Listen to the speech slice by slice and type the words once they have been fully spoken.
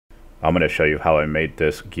I'm going to show you how I made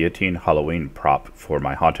this guillotine Halloween prop for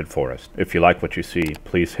my haunted forest. If you like what you see,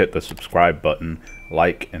 please hit the subscribe button,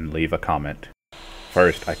 like, and leave a comment.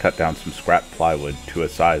 First, I cut down some scrap plywood to a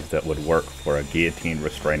size that would work for a guillotine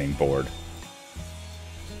restraining board.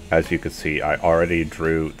 As you can see, I already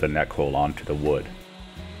drew the neck hole onto the wood.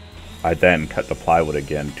 I then cut the plywood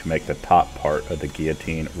again to make the top part of the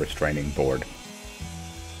guillotine restraining board.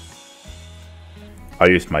 I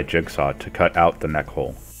used my jigsaw to cut out the neck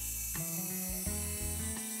hole.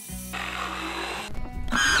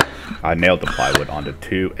 I nailed the plywood onto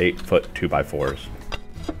two 8-foot 2x4s.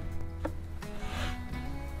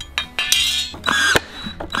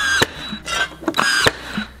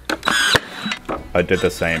 I did the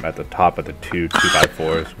same at the top of the two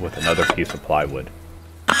 2x4s with another piece of plywood.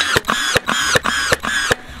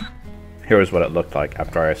 Here is what it looked like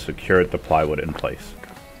after I secured the plywood in place.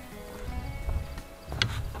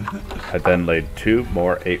 I then laid two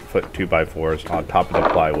more 8-foot 2x4s on top of the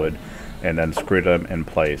plywood and then screwed them in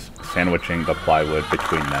place, sandwiching the plywood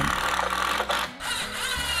between them.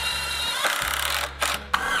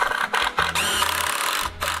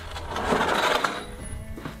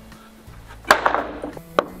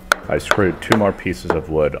 I screwed two more pieces of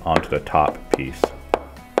wood onto the top piece.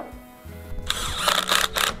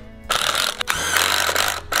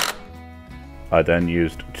 I then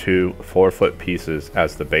used two 4-foot pieces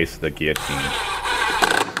as the base of the guillotine.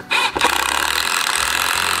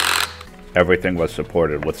 Everything was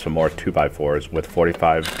supported with some more 2x4s with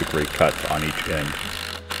 45-degree cuts on each end.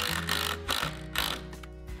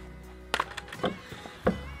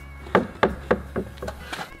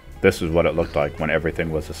 This is what it looked like when everything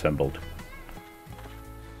was assembled.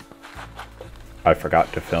 I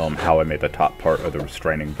forgot to film how I made the top part of the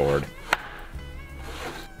restraining board.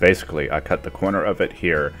 Basically, I cut the corner of it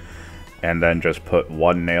here and then just put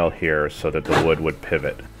one nail here so that the wood would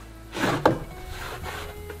pivot.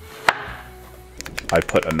 I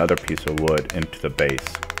put another piece of wood into the base.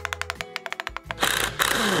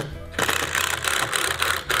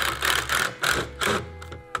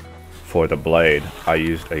 For the blade, I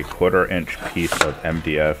used a 1/4-inch piece of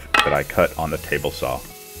MDF that I cut on the table saw.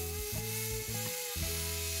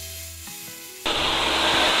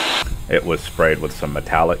 It was sprayed with some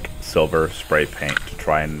metallic silver spray paint to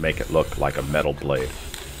try and make it look like a metal blade.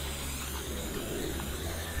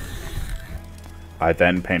 I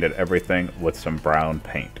then painted everything with some brown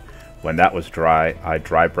paint. When that was dry, I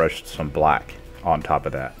dry brushed some black on top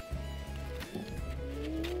of that.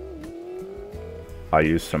 I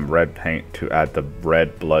used some red paint to add the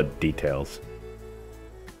red blood details.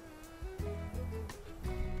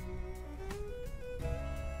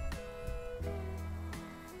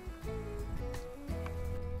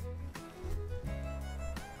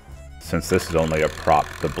 Since this is only a prop,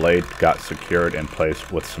 the blade got secured in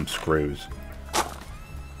place with some screws.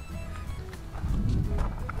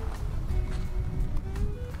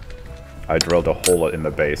 I drilled a hole in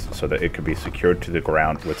the base so that it could be secured to the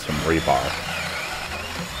ground with some rebar.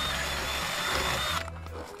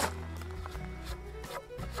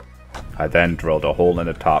 I then drilled a hole in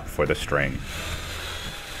the top for the string.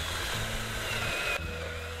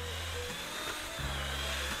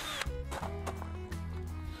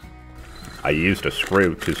 I used a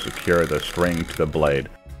screw to secure the string to the blade.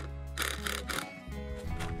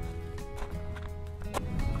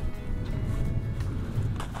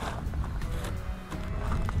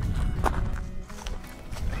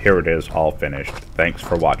 Here it is, all finished. Thanks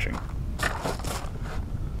for watching.